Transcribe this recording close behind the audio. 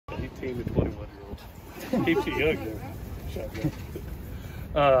18 to 21-year-olds. Keeps you young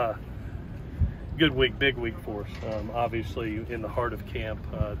there. Good week, big week for us. Obviously, in the heart of camp,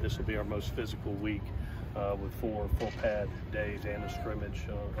 this will be our most physical week with 4 full pad days and a scrimmage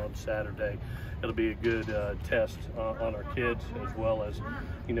on Saturday. It'll be a good test on our kids, as well as,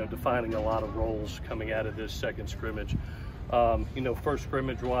 defining a lot of roles coming out of this second scrimmage. First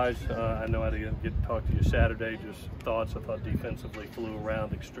scrimmage-wise, I know I didn't get to talk to you Saturday, just thoughts. I thought defensively flew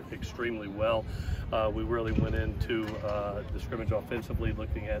around extremely well. We really went into the scrimmage offensively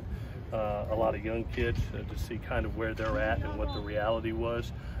looking at a lot of young kids to see kind of where they're at and what the reality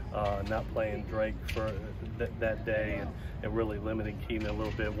was. Not playing Drake for that day and really limiting Keenan a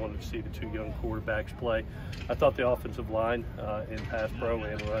little bit. Wanted to see the 2 young quarterbacks play. I thought the offensive line in pass pro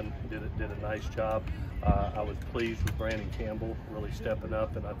and run did a nice job. I was pleased with Brandon Campbell really stepping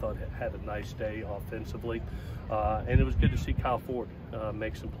up, and I thought it had a nice day offensively. And it was good to see Kyle Ford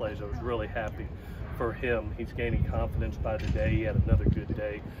make some plays. I was really happy for him. He's gaining confidence by the day. He had another good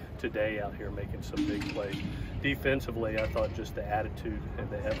day today out here making some big plays. Defensively, I thought just the attitude and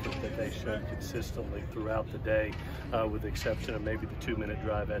the effort that they showed consistently throughout the day, with the exception of maybe the 2-minute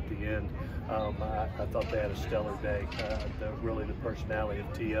drive at the end. I thought they had a stellar day. Really the personality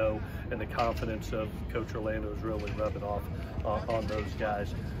of T.O. and the confidence of Coach Orlando is really rubbing off on those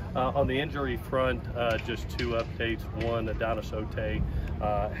guys. On the injury front, just 2 updates. One, Adonis Ote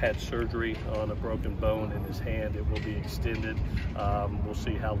had surgery on a broken bone in his hand. It will be extended. We'll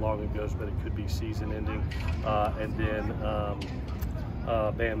see how long it goes, but it could be season ending. And then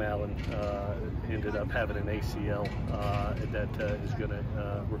Bam Allen ended up having an ACL that is going to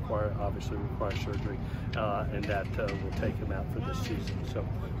require surgery, and that will take him out for this season. So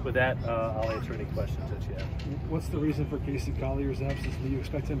with that, I'll answer any questions that you have. What's the reason for Casey Collier's absence? Do you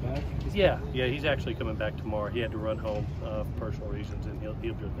expect him back? Yeah, he's actually coming back tomorrow. He had to run home for personal reasons, and he'll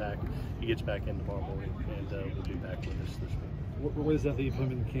be back. He gets back in tomorrow morning, and will be back with us this week. Where does that leave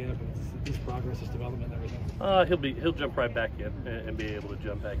him in camp and his progress, his development, and everything? He'll jump right back in and be able to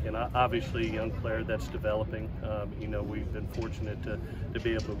jump back in. Obviously, a young player that's developing. We've been fortunate to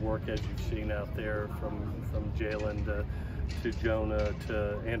be able to work, as you've seen out there, from Jalen to Jonah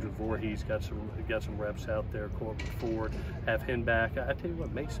to Andrew Voorhees. Got some reps out there. Corbin Ford, have him back. I tell you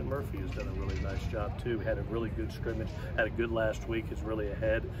what, Mason Murphy has done a really nice job too. Had a really good scrimmage. Had a good last week. Is really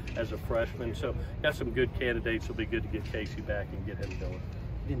ahead as a freshman. So got some good candidates. It'll be good to get Casey back and get him going.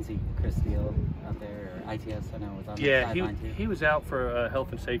 You didn't see Chris Steele out there, or ITS, I know, was on the sideline too. He was out for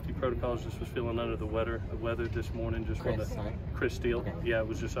health and safety protocols. Just was feeling under the weather this morning. Chris Steele. Okay. Yeah, it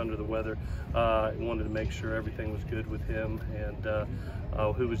was just under the weather. Wanted to make sure everything was good with him. And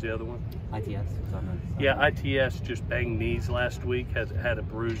who was the other one? ITS was on the sideline. Yeah, ITS just banged knees last week. Had a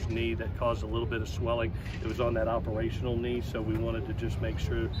bruised knee that caused a little bit of swelling. It was on that operational knee, so we wanted to just make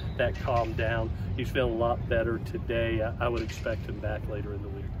sure that calmed down. He's feeling a lot better today. I would expect him back later in the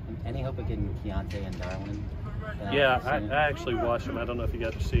week. Any hope of getting Keontae and Darwin? Yeah, I actually watched him. I don't know if you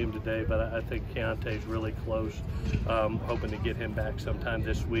got to see him today, but I think Keontae's really close. Hoping to get him back sometime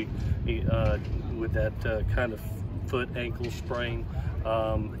this week. With that kind of foot ankle sprain,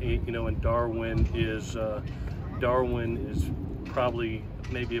 and Darwin is probably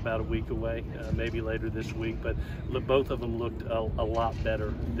maybe about a week away, maybe later this week. But both of them looked a lot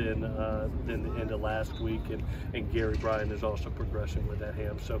better than the end of last week, and Gary Bryan is also progressing with that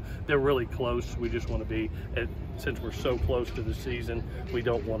ham. So they're really close. We just want to be, since we're so close to the season, we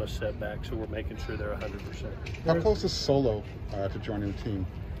don't want to set back, so we're making sure they're 100%. How close is Solo to joining the team?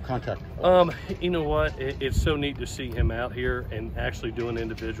 Contact? You know what? It's so neat to see him out here and actually doing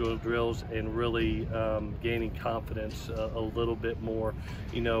individual drills and really gaining confidence a little bit more.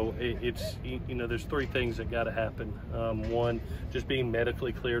 There's 3 things that got to happen. One, just being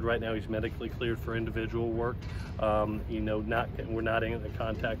medically cleared. Right now, he's medically cleared for individual work. We're not in the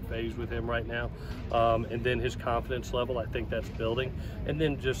contact phase with him right now. And then his confidence level, I think that's building. And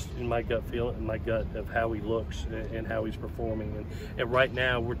then just in my gut of how he looks and how he's performing. And right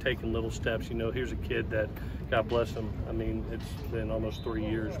now, we're taking little steps. Here's a kid that, God bless him, I mean, it's been almost 3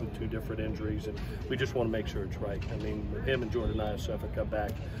 years with 2 different injuries, and we just want to make sure it's right. I mean, him and Jordan Iosefa come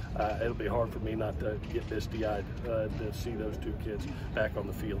back, it'll be hard for me not to get misty-eyed to see those 2 kids back on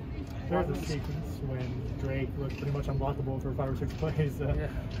the field. There was a sequence when Drake looked pretty much unblockable for 5 or 6 plays.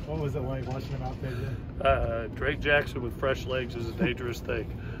 What was it like watching him out there? Drake Jackson with fresh legs is a dangerous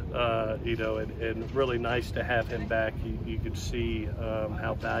thing. And really nice to have him back. You could see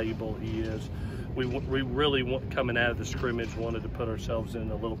how valuable he is we really coming out of the scrimmage wanted to put ourselves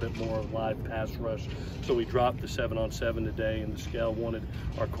in a little bit more live pass rush. So we dropped the 7-on-7 today, and the scale wanted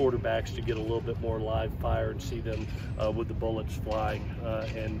our quarterbacks to get a little bit more live fire and see them with the bullets flying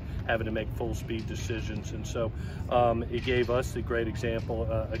and having to make full speed decisions. And so it gave us a great example,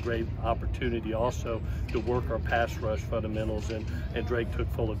 a great opportunity also to work our pass rush fundamentals, and Drake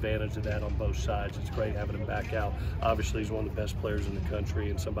took full advantage of that on both sides. It's great having him back out. Obviously, he's one of the best players in the country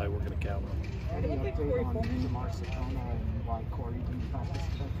and somebody we're going to count on.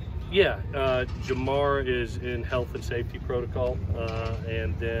 Yeah, Jamar is in health and safety protocol,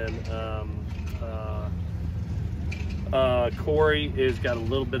 and then Corey has got a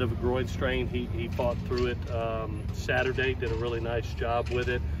little bit of a groin strain. He fought through it Saturday, did a really nice job with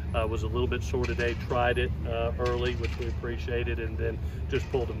it. Was a little bit sore today, tried it early, which we appreciated, and then just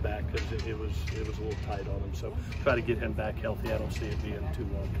pulled him back because it was a little tight on him. So try to get him back healthy. I don't see it being too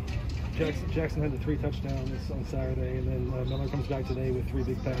long. Jackson had the 3 touchdowns on Saturday, and then Miller comes back today with 3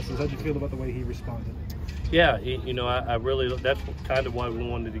 big passes. How'd you feel about the way he responded? Yeah, you know, I really, that's kind of why we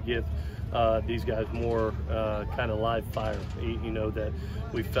wanted to give these guys more kind of live fire. You know, that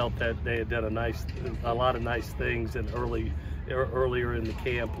we felt that they had done a lot of nice things and earlier in the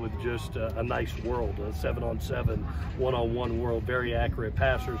camp with just a nice world, a 7-on-7, 1-on-1 world, very accurate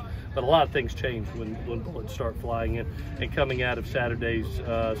passers. But a lot of things change when bullets start flying in. And coming out of Saturday's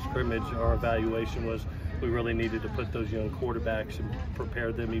scrimmage, our evaluation was we really needed to put those young quarterbacks and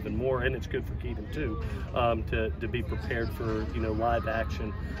prepare them even more, and it's good for Keaton too, to be prepared for, you know, live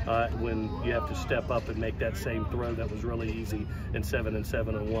action when you have to step up and make that same throw that was really easy in 7-on-7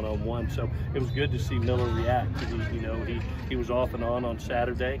 and 1-on-1. So it was good to see Miller react. He was off and on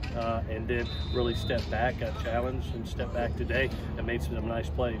Saturday, and then really stepped back, got challenged, and stepped back today and made some nice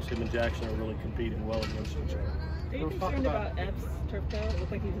plays. Him and Jackson are really competing well against each other. Are you concerned about Epps' turf toe? It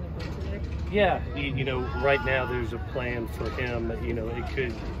looked like he was in a boot today. Yeah, you know, right now there's a plan for him. You know, it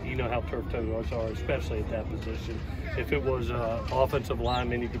could, you know how turf toes are, especially at that position. If it was an offensive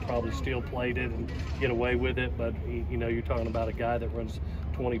lineman, you could probably still plate it and get away with it. But, you know, you're talking about a guy that runs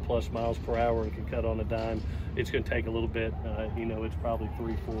 20+ miles per hour and can cut on a dime. It's going to take a little bit. You know, it's probably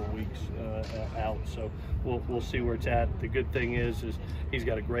 3-4 weeks out. So we'll see where it's at. The good thing is he's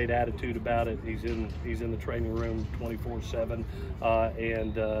got a great attitude about it. He's in the training room 24/7,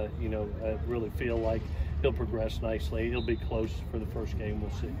 and you know, I really feel like he'll progress nicely. He'll be close for the first game.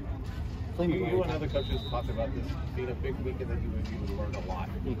 We'll see. You and other coaches talked about this being a big weekend that you would learn a lot.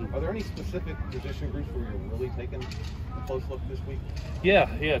 Are there any specific position groups where you're really taking a close look this week? Yeah,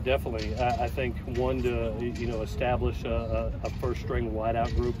 definitely. I think one, to, you know, establish a first-string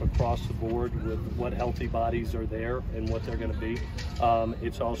wideout group across the board with what healthy bodies are there and what they're going to be.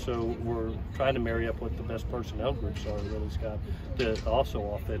 It's also, we're trying to marry up what the best personnel groups are, really, Scott.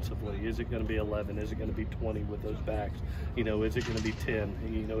 Also offensively, is it going to be 11? Is it going to be 20 with those backs? You know, is it going to be 10?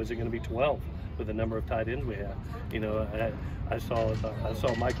 You know, is it going to be 12 with the number of tight ends we have? You know, I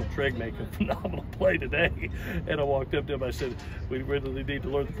saw Michael Trigg make a phenomenal play today, and I walked up to him. I said, "We really need to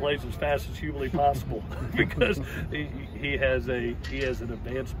learn the plays as fast as humanly possible," because he has an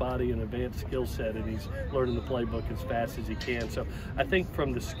advanced body and advanced skill set, and he's learning the playbook as fast as he can. So I think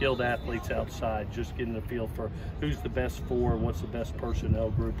from the skilled athletes outside, just getting a feel for who's the best for and what's the best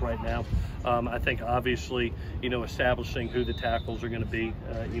personnel group right now. I think obviously, you know, establishing who the tackles are going to be,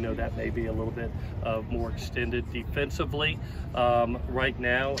 you know, that may be a little bit more extended. Defensively, right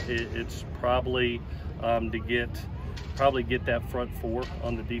now it's probably to get that front 4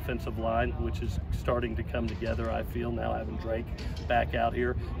 on the defensive line, which is starting to come together, I feel, now having Drake back out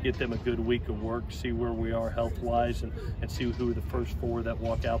here. Get them a good week of work, see where we are health-wise, and see who are the first 4 that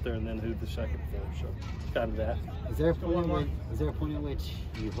walk out there and then who the second 4. So it's kind of that. Is there a point at which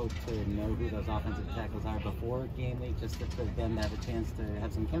you hope to know who those offensive tackles are before game week, just for them to have a chance to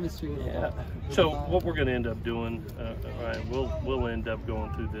have some chemistry? Yeah. So what we're going to end up doing, Ryan, we'll end up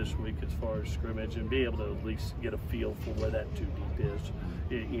going through this week as far as scrimmage and be able to at least get a feel for where that 2 deep is.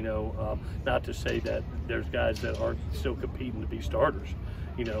 You know, not to say that there's guys that are still competing to be starters.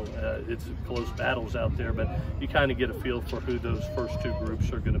 You know, it's close battles out there, but you kind of get a feel for who those first 2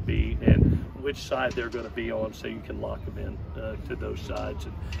 groups are going to be and which side they're going to be on, so you can lock them in to those sides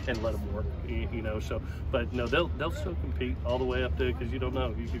and let them work. You know, so but no, they'll still compete all the way up there, because you don't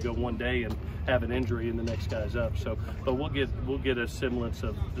know, you could go one day and have an injury and the next guy's up. So, but we'll get a semblance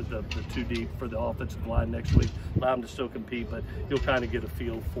of the 2 deep for the offensive line next week. Allow them to still compete, but you'll kind of get a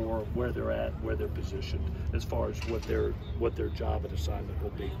feel for where they're at, where they're positioned, as far as what their job and assignment will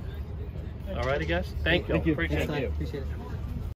be. All righty, guys. Thank you. Appreciate it.